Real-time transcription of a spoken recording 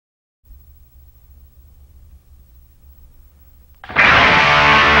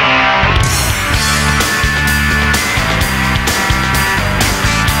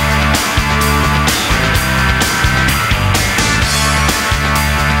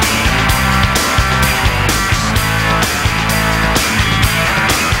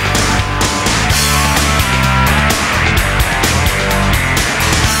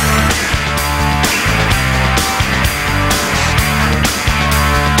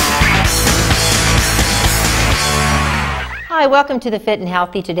Hi, welcome to the Fit and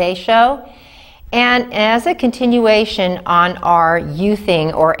Healthy Today show. And as a continuation on our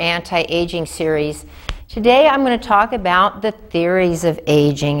youthing or anti-aging series, today I'm going to talk about the theories of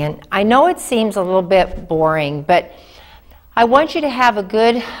aging. And I know it seems a little bit boring, but I want you to have a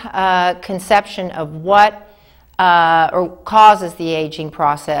good conception of what causes the aging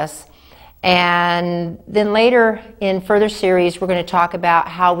process. And then later in further series, we're going to talk about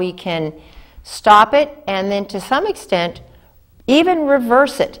how we can stop it and then to some extent even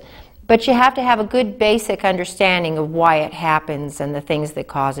reverse it. But you have to have a good basic understanding of why it happens and the things that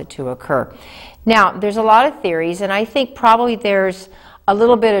cause it to occur. Now, there's a lot of theories, and I think probably there's a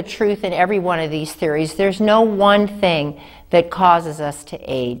little bit of truth in every one of these theories. There's no one thing that causes us to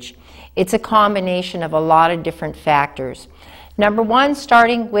age. It's a combination of a lot of different factors. Number one,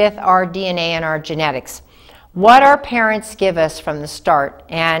 starting with our DNA and our genetics. What our parents give us from the start.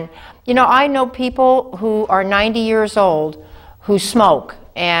 And, you know, I know people who are 90 years old who smoke,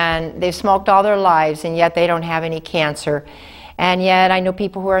 and they've smoked all their lives, and yet they don't have any cancer. And yet I know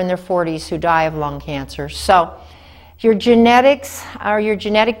people who are in their 40s who die of lung cancer. So your genetics or your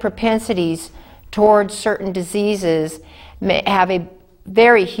genetic propensities towards certain diseases may have a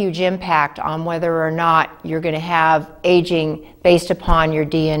very huge impact on whether or not you're going to have aging based upon your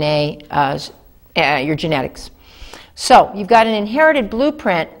DNA, your genetics. So you've got an inherited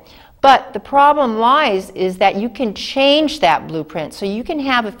blueprint, but the problem lies is that you can change that blueprint. So you can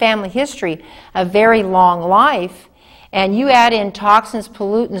have a family history of very long life, and you add in toxins,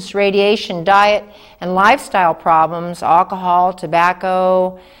 pollutants, radiation, diet, and lifestyle problems, alcohol,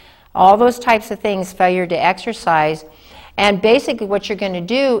 tobacco, all those types of things, failure to exercise. And basically what you're going to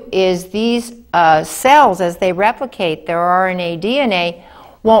do is these cells, as they replicate their RNA, DNA,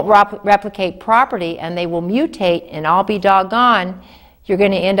 won't replicate properly, and they will mutate, and I'll be doggone, you're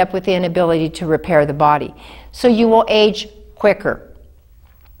going to end up with the inability to repair the body. So you will age quicker.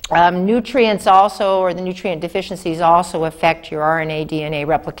 Nutrients also, or the nutrient deficiencies also affect your RNA, DNA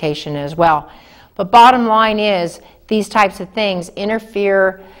replication as well. But bottom line is, these types of things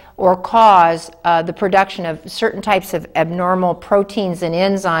interfere or cause the production of certain types of abnormal proteins and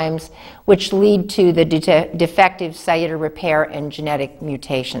enzymes which lead to the defective cellular repair and genetic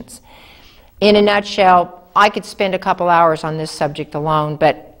mutations. In a nutshell, I could spend a couple hours on this subject alone,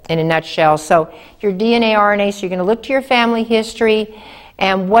 but in a nutshell, so your DNA, RNA, so you're going to look to your family history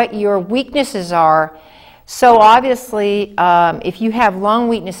and what your weaknesses are. So obviously, if you have lung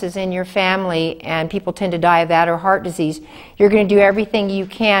weaknesses in your family, and people tend to die of that, or heart disease, you're going to do everything you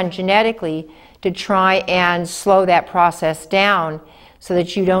can genetically to try and slow that process down so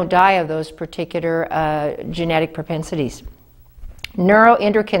that you don't die of those particular genetic propensities.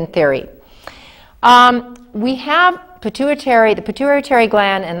 Neuroendocrine theory. We have the pituitary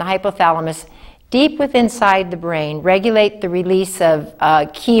gland and the hypothalamus deep within inside the brain regulate the release of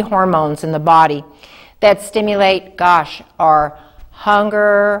key hormones in the body that stimulate, gosh, our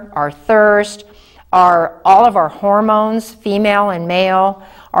hunger, our thirst, all of our hormones, female and male,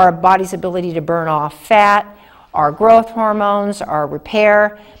 our body's ability to burn off fat, our growth hormones, our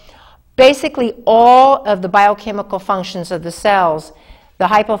repair. Basically, all of the biochemical functions of the cells, the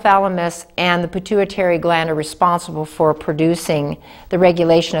hypothalamus and the pituitary gland are responsible for producing the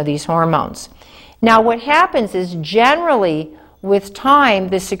regulation of these hormones. Now, what happens is generally with time,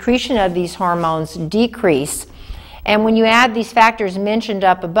 the secretion of these hormones decrease, and when you add these factors mentioned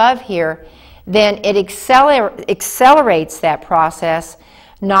up above here, then it accelerates that process,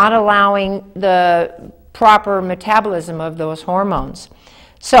 not allowing the proper metabolism of those hormones.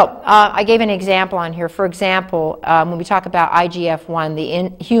 So I gave an example on here. For example, when we talk about IGF-1,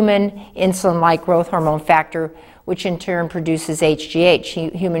 the human insulin-like growth hormone factor, which in turn produces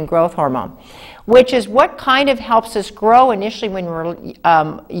HGH, human growth hormone, which is what kind of helps us grow initially when we're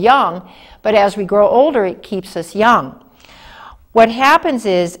young, but as we grow older, it keeps us young. What happens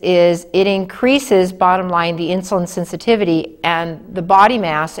is it increases, bottom line, the insulin sensitivity and the body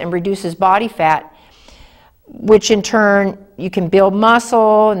mass and reduces body fat, which in turn you can build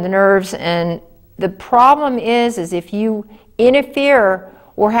muscle and the nerves. And the problem is if you interfere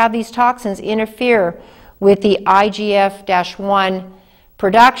or have these toxins interfere with the IGF-1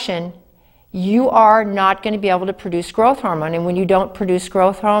 production, you are not going to be able to produce growth hormone. And when you don't produce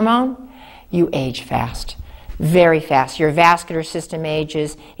growth hormone, you age fast, very fast. Your vascular system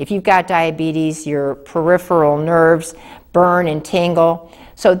ages. If you've got diabetes, your peripheral nerves burn and tingle.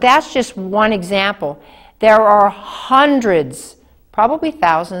 So that's just one example. There are hundreds, probably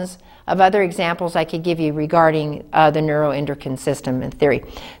thousands, of other examples I could give you regarding the neuroendocrine system and theory.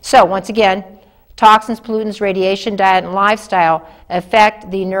 So once again, toxins, pollutants, radiation, diet, and lifestyle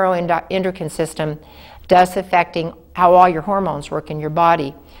affect the neuroendocrine system, thus affecting how all your hormones work in your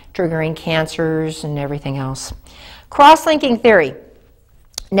body, triggering cancers and everything else. Cross-linking theory.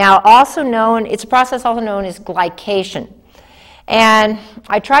 Now, also known, it's a process also known as glycation. And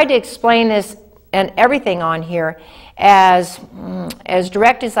I tried to explain this and everything on here as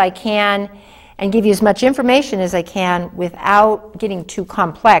direct as I can and give you as much information as I can without getting too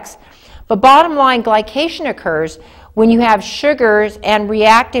complex. But bottom line, glycation occurs when you have sugars and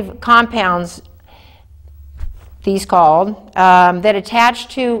reactive compounds, these called, that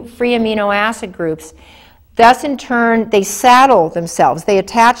attach to free amino acid groups. Thus, in turn, they saddle themselves. They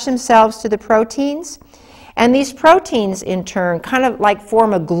attach themselves to the proteins. And these proteins, in turn, kind of like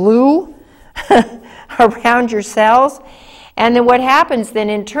form a glue around your cells. And then what happens then,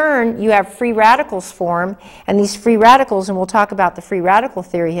 in turn, you have free radicals form. And these free radicals, and we'll talk about the free radical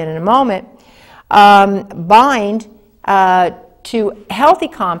theory in a moment, bind to healthy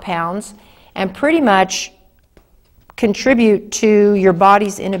compounds and pretty much contribute to your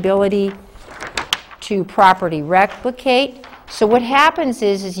body's inability to properly replicate. So what happens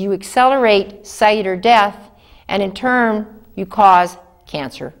is you accelerate cellular death, and in turn, you cause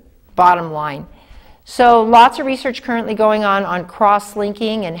cancer, bottom line. So lots of research currently going on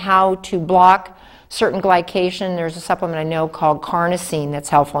cross-linking and how to block certain glycation. There's a supplement I know called carnosine that's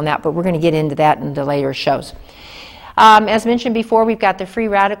helpful in that, but we're going to get into that in the later shows. As mentioned before, we've got the free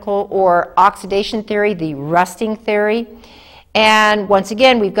radical or oxidation theory, the rusting theory. And once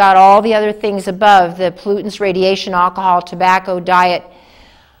again, we've got all the other things above, the pollutants, radiation, alcohol, tobacco, diet,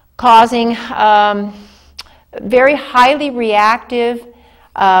 causing very highly reactive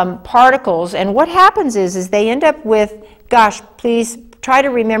particles. And what happens is they end up with, gosh, please try to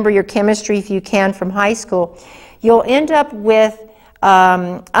remember your chemistry if you can from high school. You'll end up with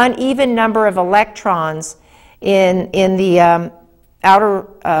uneven number of electrons in the outer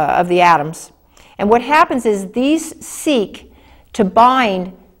of the atoms. And what happens is these seek to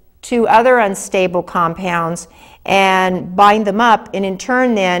bind to other unstable compounds and bind them up, and in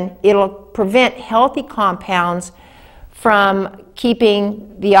turn then it'll prevent healthy compounds from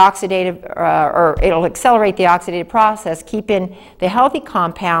keeping the oxidative, or it'll accelerate the oxidative process, keeping the healthy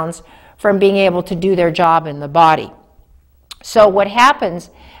compounds from being able to do their job in the body. So what happens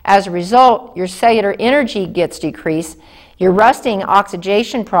as a result, your cellular energy gets decreased, your rusting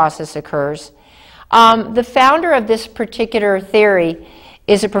oxidation process occurs. The founder of this particular theory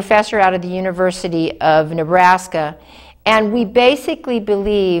is a professor out of the University of Nebraska, and we basically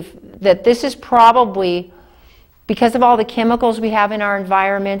believe that this is probably because of all the chemicals we have in our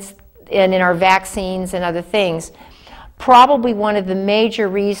environments and in our vaccines and other things, probably one of the major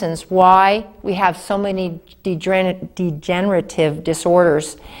reasons why we have so many degenerative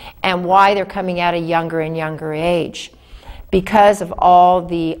disorders and why they're coming at a younger and younger age, because of all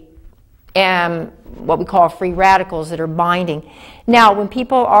the what we call free radicals that are binding. Now, when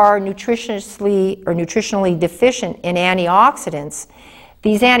people are nutritionally deficient in antioxidants,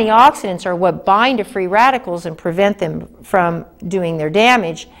 these antioxidants are what bind to free radicals and prevent them from doing their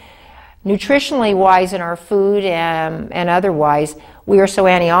damage. Nutritionally wise in our food and otherwise, we are so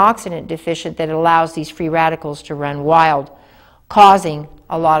antioxidant deficient that it allows these free radicals to run wild, causing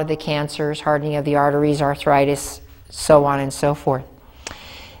a lot of the cancers, hardening of the arteries, arthritis, so on and so forth.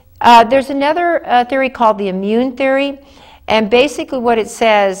 There's another theory called the immune theory, and basically what it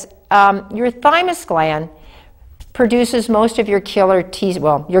says, your thymus gland produces most of your killer T,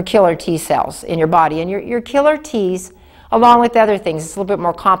 well, your killer T cells in your body, and your killer Ts, along with other things, it's a little bit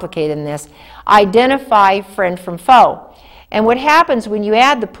more complicated than this, identify friend from foe. And what happens when you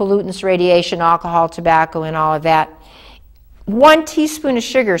add the pollutants, radiation, alcohol, tobacco, and all of that, 1 teaspoon of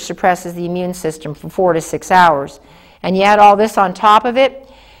sugar suppresses the immune system for 4 to 6 hours. And you add all this on top of it,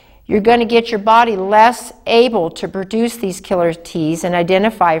 you're going to get your body less able to produce these killer Ts and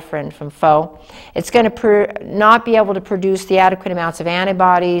identify friend from foe. It's going to not be able to produce the adequate amounts of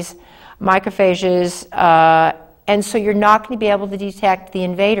antibodies, macrophages, and so you're not going to be able to detect the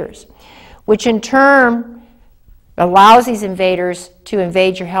invaders, which in turn allows these invaders to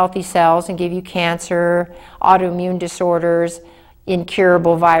invade your healthy cells and give you cancer, autoimmune disorders,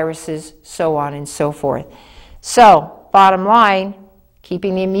 incurable viruses, so on and so forth. So, bottom line,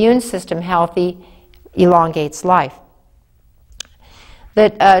 keeping the immune system healthy elongates life. The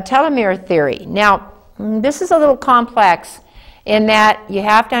telomere theory. Now, this is a little complex in that you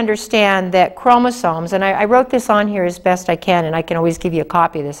have to understand that chromosomes, and I wrote this on here as best I can, and I can always give you a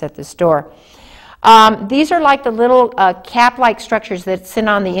copy of this at the store. These are like the little cap-like structures that sit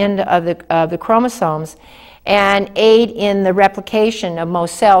on the end of the chromosomes and aid in the replication of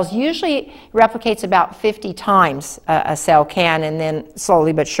most cells. Usually it replicates about 50 times a cell can, and then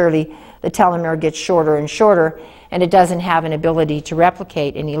slowly but surely the telomere gets shorter and shorter. and it doesn't have an ability to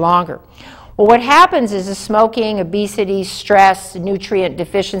replicate any longer. Well, what happens is the smoking, obesity, stress, nutrient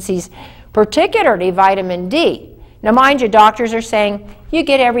deficiencies, particularly vitamin D. Now, mind you, doctors are saying you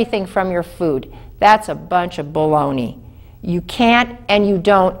get everything from your food. That's a bunch of baloney. You can't and you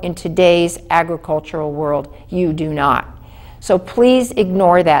don't in today's agricultural world. You do not. So please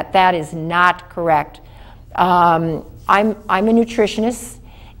ignore that. That is not correct. I'm a nutritionist,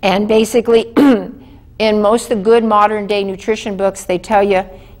 and basically in most of the good modern day nutrition books, they tell you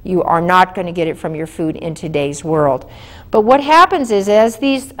you are not going to get it from your food in today's world. But what happens is as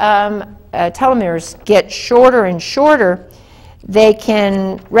these telomeres get shorter and shorter, they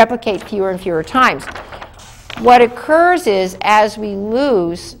can replicate fewer and fewer times. What occurs is as we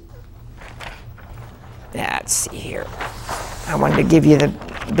lose, let's see here, I wanted to give you the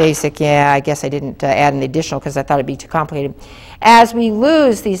basic, yeah, I guess I didn't add an additional because I thought it'd be too complicated. As we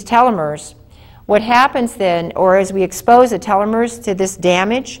lose these telomeres, what happens then, or as we expose the telomeres to this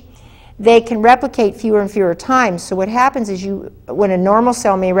damage, they can replicate fewer and fewer times. So what happens is when a normal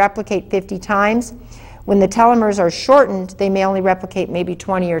cell may replicate 50 times, when the telomeres are shortened, they may only replicate maybe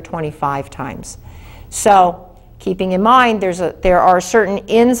 20 or 25 times. So keeping in mind there are certain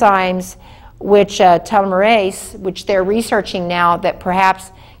enzymes which telomerase, which they're researching now, that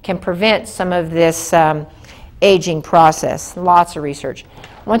perhaps can prevent some of this aging process. Lots of research.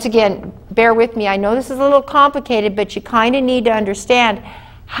 Once again, bear with me. I know this is a little complicated, but you kind of need to understand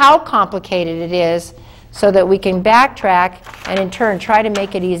how complicated it is so that we can backtrack and in turn try to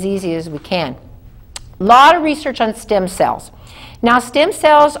make it as easy as we can. A lot of research on stem cells. Now, stem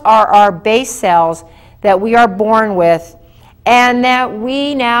cells are our base cells that we are born with and that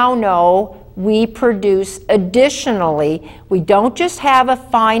we now know we produce additionally. We don't just have a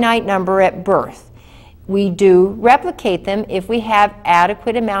finite number at birth. We do replicate them if we have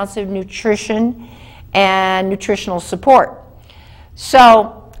adequate amounts of nutrition and nutritional support.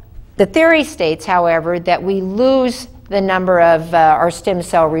 So the theory states, however, that we lose the number of our stem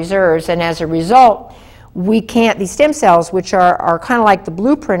cell reserves, and as a result, we can't, these stem cells, which are kind of like the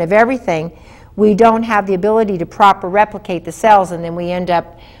blueprint of everything, we don't have the ability to properly replicate the cells, and then we end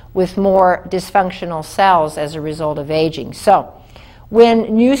up with more dysfunctional cells as a result of aging. So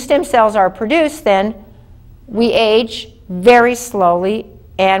when new stem cells are produced, then we age very slowly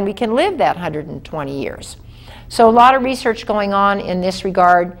and we can live that 120 years. So a lot of research going on in this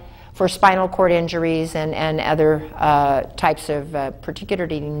regard for spinal cord injuries and other types of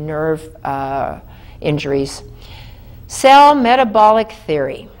particularly nerve injuries. Cell metabolic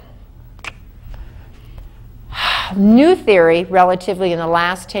theory. New theory relatively in the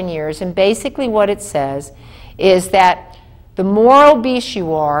last 10 years, and basically what it says is that the more obese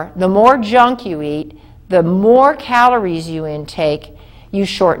you are, the more junk you eat, the more calories you intake, you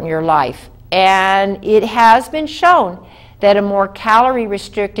shorten your life. And it has been shown that a more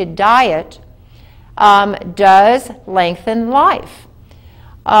calorie-restricted diet does lengthen life.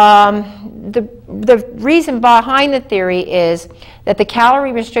 The reason behind the theory is that the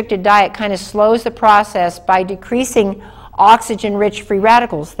calorie-restricted diet kind of slows the process by decreasing oxygen-rich free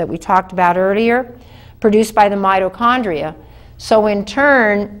radicals that we talked about earlier, produced by the mitochondria. So in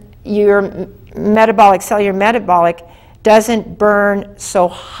turn, your cellular metabolic doesn't burn so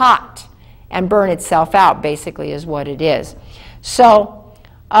hot and burn itself out, basically, is what it is. So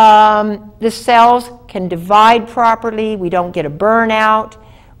the cells can divide properly. We don't get a burnout.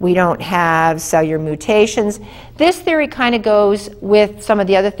 We don't have cellular mutations. This theory kind of goes with some of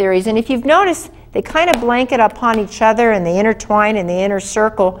the other theories, and if you've noticed, they kind of blanket upon each other and they intertwine in the inner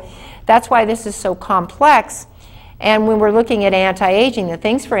circle. That's why this is so complex. And when we're looking at anti-aging, the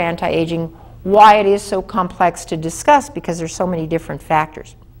things for anti-aging, why it is so complex to discuss, because there's so many different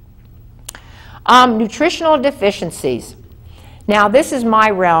factors. Nutritional deficiencies. Now, this is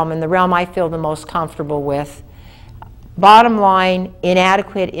my realm and the realm I feel the most comfortable with. Bottom line,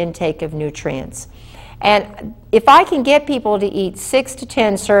 inadequate intake of nutrients. And if I can get people to eat 6 to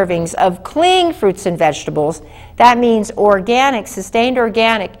 10 servings of clean fruits and vegetables, that means organic, sustained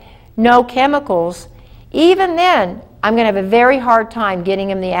organic, no chemicals, even then I'm going to have a very hard time getting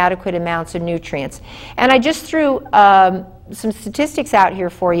them the adequate amounts of nutrients. And I just threw some statistics out here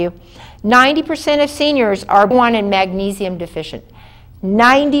for you. 90% of seniors are born and magnesium deficient.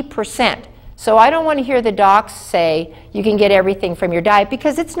 90%. So I don't want to hear the docs say you can get everything from your diet,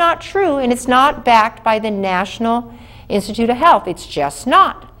 because it's not true and it's not backed by the National Institute of Health. It's just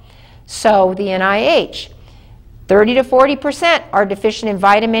not. So the NIH, 30 to 40% are deficient in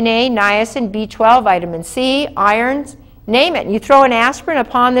vitamin A, niacin, B12, vitamin C, irons, name it. And you throw an aspirin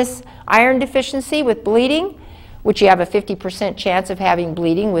upon this iron deficiency with bleeding, which you have a 50% chance of having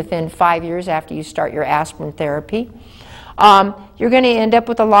bleeding within 5 years after you start your aspirin therapy. You're going to end up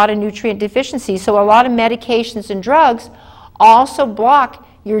with a lot of nutrient deficiency. So a lot of medications and drugs also block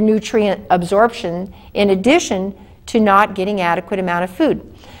your nutrient absorption in addition to not getting adequate amount of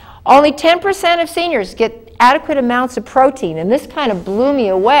food. Only 10% of seniors get adequate amounts of protein, and this kind of blew me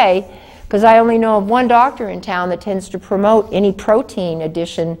away because I only know of one doctor in town that tends to promote any protein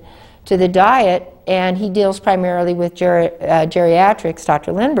addition to the diet, and he deals primarily with geriatrics,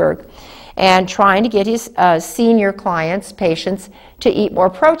 Dr. Lindbergh, and trying to get his senior clients, patients, to eat more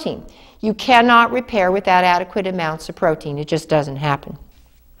protein. You cannot repair without adequate amounts of protein. It just doesn't happen.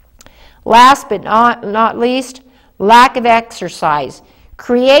 Last but not least, lack of exercise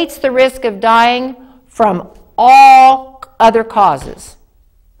creates the risk of dying from all other causes.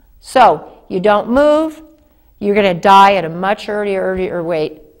 So you don't move, you're going to die at a much earlier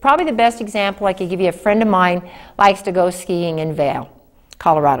rate. Probably the best example I could give you, a friend of mine likes to go skiing in Vail,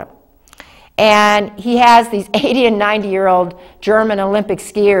 Colorado. And he has these 80 and 90-year-old German Olympic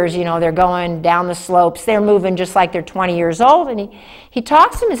skiers, you know, they're going down the slopes, they're moving just like they're 20 years old. And he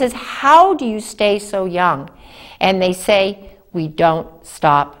talks to them and says, how do you stay so young? And they say, we don't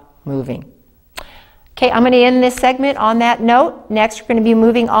stop moving. Okay, I'm going to end this segment on that note. Next, we're going to be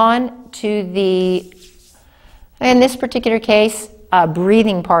moving on to in this particular case,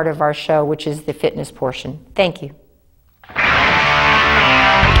 breathing part of our show, which is the fitness portion. Thank you.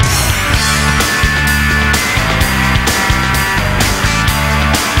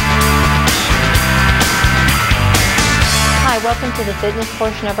 Hi, welcome to the fitness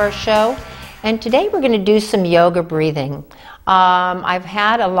portion of our show. And today we're going to do some yoga breathing. I've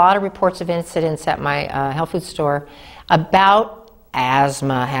had a lot of reports of incidents at my health food store about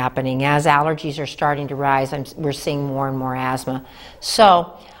asthma happening. As allergies are starting to rise, we're seeing more and more asthma.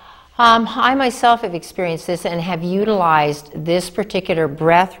 So I myself have experienced this and have utilized this particular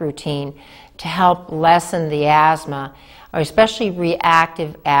breath routine to help lessen the asthma, or especially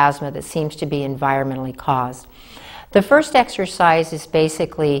reactive asthma that seems to be environmentally caused. The first exercise is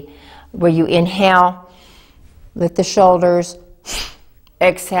basically where you inhale, lift the shoulders,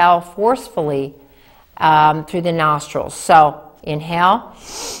 exhale forcefully through the nostrils. So inhale,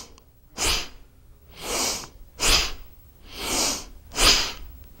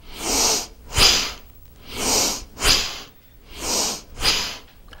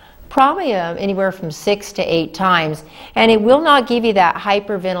 probably anywhere from 6 to 8 times, and it will not give you that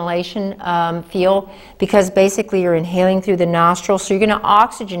hyperventilation feel because basically you're inhaling through the nostrils, so you're going to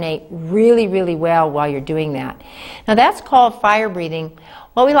oxygenate really, really well while you're doing that. Now that's called fire breathing.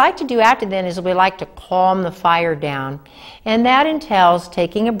 What we like to do after then is we like to calm the fire down, and that entails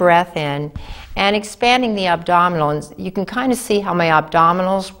taking a breath in and expanding the abdominal, and you can kind of see how my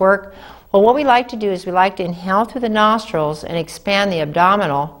abdominals work. Well, what we like to do is we like to inhale through the nostrils and expand the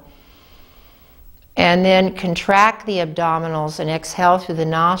abdominal, and then contract the abdominals and exhale through the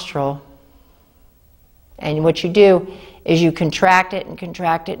nostril. And what you do is you contract it and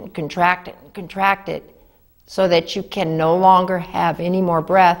contract it and contract it and contract it so that you can no longer have any more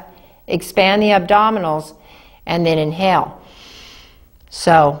breath. Expand the abdominals and then inhale.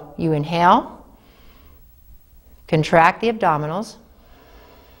 So you inhale, contract the abdominals,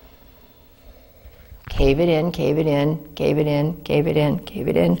 cave it in, cave it in, cave it in, cave it in, cave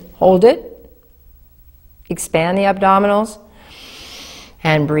it in, hold it. Expand the abdominals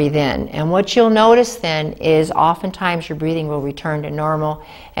and breathe in. And what you'll notice then is oftentimes your breathing will return to normal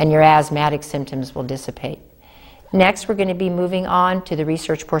and your asthmatic symptoms will dissipate. Next, we're going to be moving on to the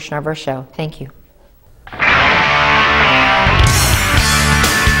research portion of our show. Thank you.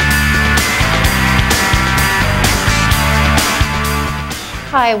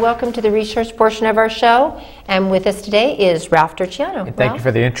 Hi, welcome to the research portion of our show. And with us today is Ralph Turchiano. Thank you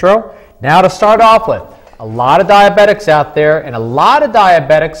for the intro. Now to start off with, a lot of diabetics out there and a lot of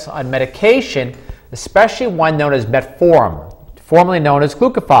diabetics on medication, especially one known as metformin, formerly known as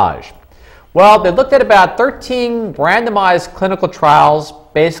glucophage. Well, they looked at about 13 randomized clinical trials,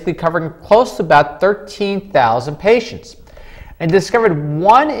 basically covering close to about 13,000 patients, and discovered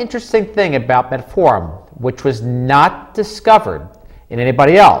one interesting thing about metformin, which was not discovered in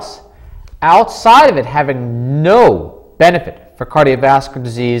anybody else, outside of it having no benefit for cardiovascular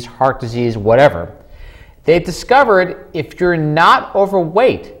disease, heart disease, whatever. They've discovered if you're not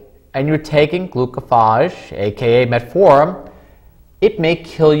overweight and you're taking glucophage, aka metformin, it may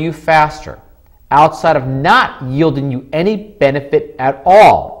kill you faster, outside of not yielding you any benefit at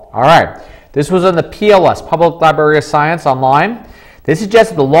all. All right, this was on the PLS, Public Library of Science online. They suggests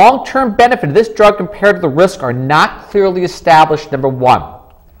that the long-term benefit of this drug compared to the risk are not clearly established, number one.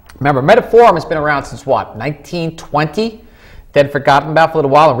 Remember, metformin has been around since what, 1920? Then forgotten about for a little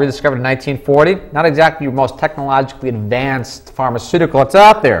while and rediscovered in 1940. Not exactly your most technologically advanced pharmaceutical that's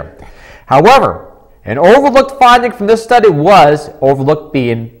out there. However, an overlooked finding from this study was, overlooked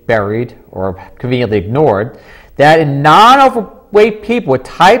being buried or conveniently ignored, that in non-overweight people with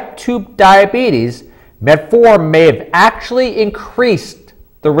type 2 diabetes, metformin may have actually increased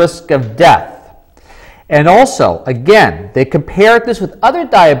the risk of death. And also, again, they compared this with other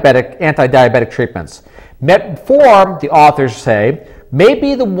anti-diabetic treatments. Metformin, the authors say, may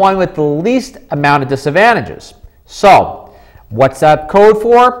be the one with the least amount of disadvantages. So, what's that code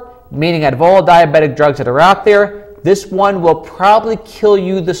for? Meaning out of all diabetic drugs that are out there, this one will probably kill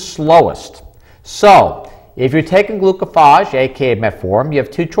you the slowest. So, if you're taking glucophage, aka metformin, you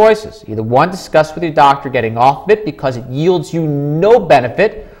have two choices. Either one, discuss with your doctor getting off of it because it yields you no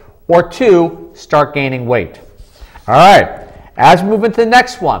benefit, or two, start gaining weight. All right, as we move into the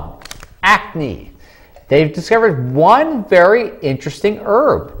next one, acne. They've discovered one very interesting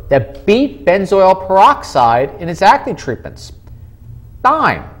herb that beat benzoyl peroxide in its acne treatments.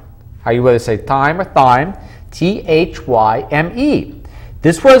 Thyme. How you whether say thyme or thyme, T-H-Y-M-E.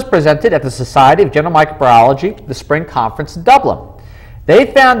 This was presented at the Society of General Microbiology, the spring conference in Dublin. They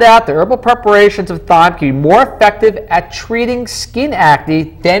found out that herbal preparations of thyme can be more effective at treating skin acne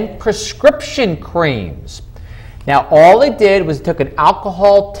than prescription creams. Now, all they did was took an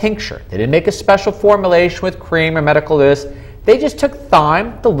alcohol tincture. They didn't make a special formulation with cream or medical this. They just took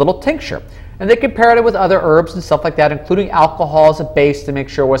thyme, the little tincture, and they compared it with other herbs and stuff like that, including alcohol as a base to make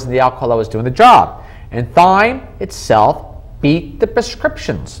sure it wasn't the alcohol that was doing the job. And thyme itself beat the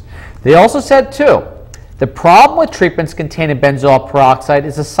prescriptions. They also said, too, the problem with treatments containing benzoyl peroxide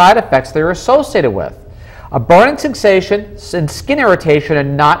is the side effects they are associated with. A burning sensation and skin irritation are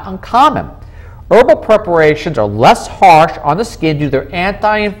not uncommon. Herbal preparations are less harsh on the skin due to their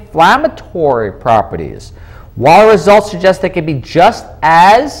anti-inflammatory properties, while the results suggest they can be just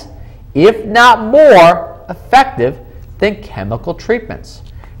as, if not more, effective than chemical treatments.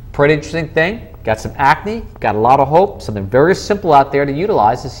 Pretty interesting thing. Got some acne, got a lot of hope, something very simple out there to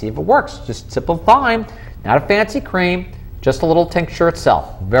utilize to see if it works. Just simple thyme, not a fancy cream, just a little tincture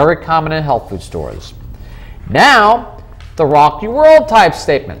itself. Very common in health food stores. Now, the rock your world type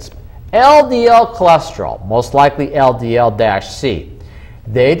statements. LDL cholesterol, most likely LDL-C.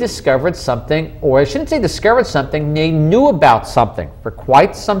 They discovered something, or I shouldn't say discovered something, they knew about something for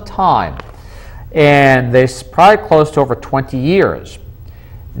quite some time. And they're probably close to over 20 years.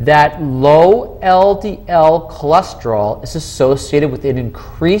 That low LDL cholesterol is associated with an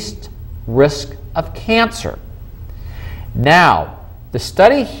increased risk of cancer. Now, the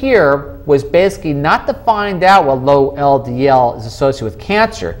study here was basically not to find out what low LDL is associated with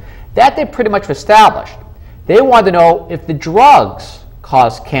cancer. That they pretty much established. They wanted to know if the drugs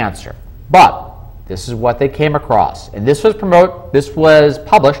cause cancer. But this is what they came across. And this was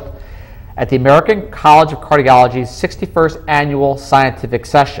published at the American College of Cardiology's 61st Annual Scientific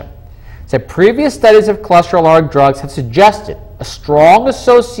Session. It said previous studies of cholesterol-lowering drugs have suggested a strong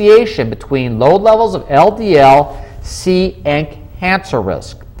association between low levels of LDL-C and cancer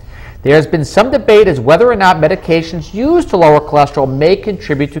risk. There has been some debate as whether or not medications used to lower cholesterol may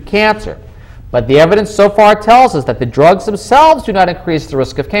contribute to cancer, but the evidence so far tells us that the drugs themselves do not increase the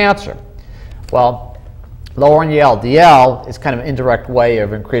risk of cancer. Well, lowering the LDL is kind of an indirect way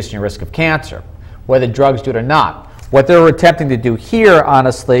of increasing your risk of cancer, whether drugs do it or not. What they're attempting to do here,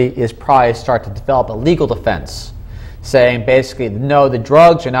 honestly, is probably start to develop a legal defense, saying basically, no, the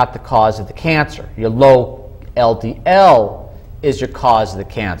drugs are not the cause of the cancer. Your low LDL is your cause of the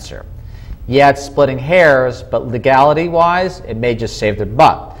cancer. Yeah, it's splitting hairs, but legality-wise, it may just save their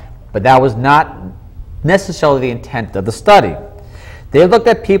butt. But that was not necessarily the intent of the study. They looked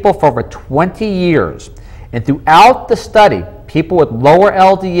at people for over 20 years, and throughout the study, people with lower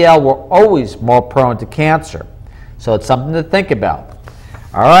LDL were always more prone to cancer. So it's something to think about.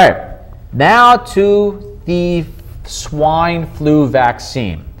 All right, now to the swine flu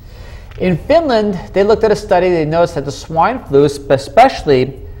vaccine. In Finland, they looked at a study. They noticed that the swine flu,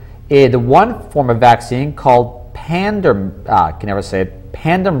 especially the one form of vaccine called Pandemrix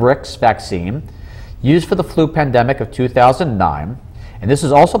vaccine, used for the flu pandemic of 2009. And this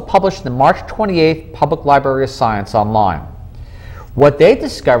is also published in the March 28th Public Library of Science online. What they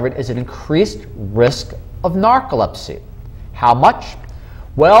discovered is an increased risk of narcolepsy. How much?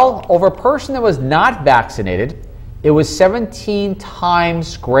 Well, over a person that was not vaccinated, it was 17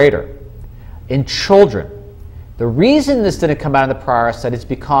 times greater. In children. The reason this didn't come out in the prior study is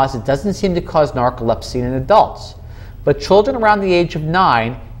because it doesn't seem to cause narcolepsy in adults. But children around the age of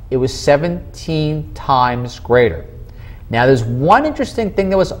 9, it was 17 times greater. Now, there's one interesting thing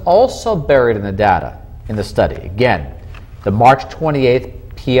that was also buried in the data in the study. Again, the March 28th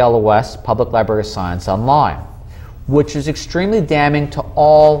PLOS, Public Library of Science Online, which is extremely damning to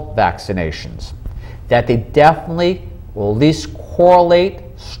all vaccinations, that they definitely will at least correlate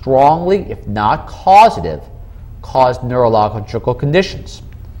strongly, if not causative, cause neurological conditions.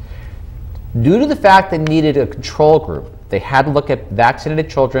 Due to the fact they needed a control group, they had to look at vaccinated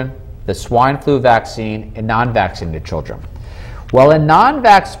children, the swine flu vaccine, and non-vaccinated children. Well, in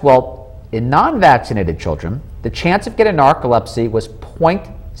non-vaccinated children, the chance of getting narcolepsy was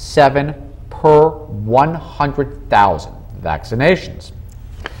 0.7 per 100,000 vaccinations.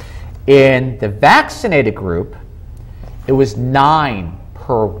 In the vaccinated group, it was 9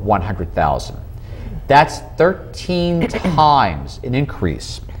 per 100,000. That's 13 times an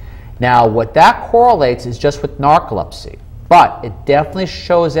increase. Now, what that correlates is just with narcolepsy, but it definitely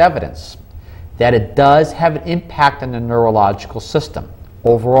shows evidence that it does have an impact on the neurological system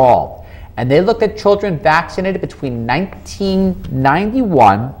overall. And they looked at children vaccinated between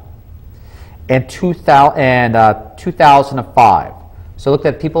 1991 and 2005. So looked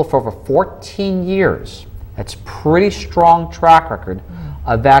at people for over 14 years. That's a pretty strong track record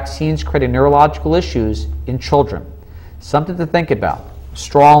of vaccines creating neurological issues in children. Something to think about,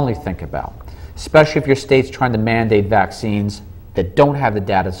 strongly think about, especially if your state's trying to mandate vaccines that don't have the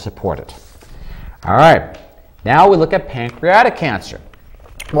data to support it. All right, now we look at pancreatic cancer.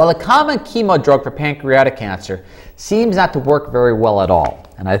 Well, the common chemo drug for pancreatic cancer seems not to work very well at all.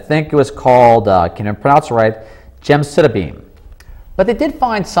 And I think it was called, can I pronounce it right, gemcitabine. But they did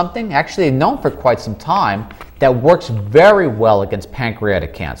find something, actually known for quite some time, that works very well against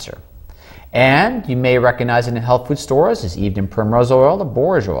pancreatic cancer. And you may recognize it in health food stores as evening primrose oil or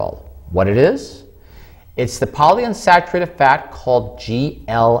borage oil. What it is? It's the polyunsaturated fat called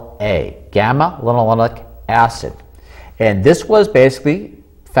GLA, gamma linolenic acid. And this was basically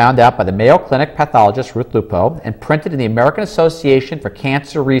found out by the Mayo Clinic pathologist Ruth Lupo and printed in the American Association for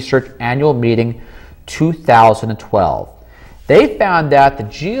Cancer Research annual meeting 2012. They found that the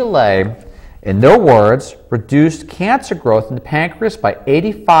GLA, in their words, reduced cancer growth in the pancreas by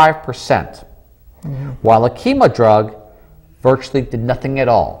 85%, while a chemo drug virtually did nothing at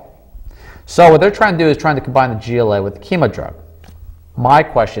all. So what they're trying to do is trying to combine the GLA with the chemo drug. My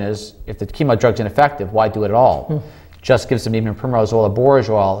question is, if the chemo drug's ineffective, why do it at all? Just give some evening primrose oil or borage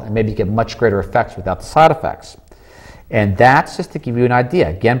oil and maybe get much greater effects without the side effects. And that's just to give you an idea.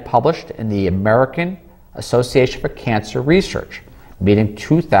 Again, published in the American Association for Cancer Research, meeting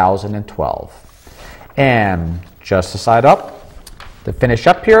 2012. And just to side up, to finish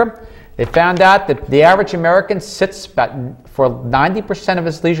up here, they found out that the average American sits about, for 90% of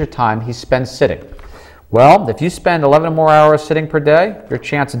his leisure time, he spends sitting. Well, if you spend 11 or more hours sitting per day, your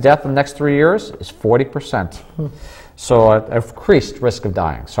chance of death in the next 3 years is 40%. So an increased risk of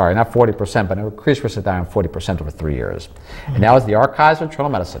dying. Sorry, not 40%, but an increased risk of dying 40% over 3 years. And that was the Archives of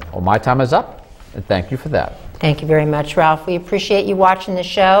Internal Medicine. Well, my time is up, and thank you for that. Thank you very much, Ralph. We appreciate you watching the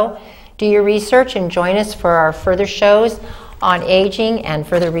show. Do your research and join us for our further shows on aging and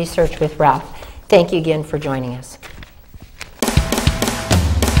further research with Ralph. Thank you again for joining us.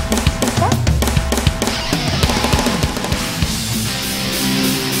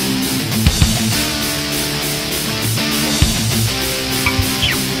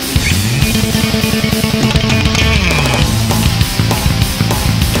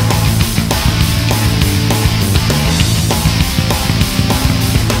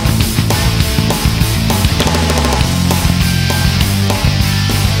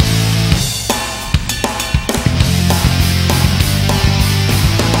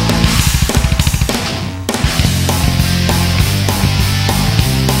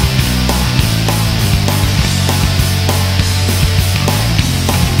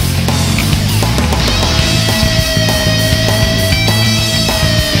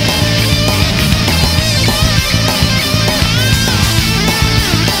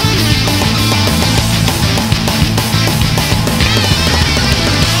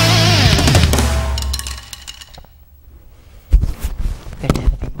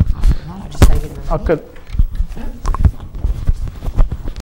 Oh, good.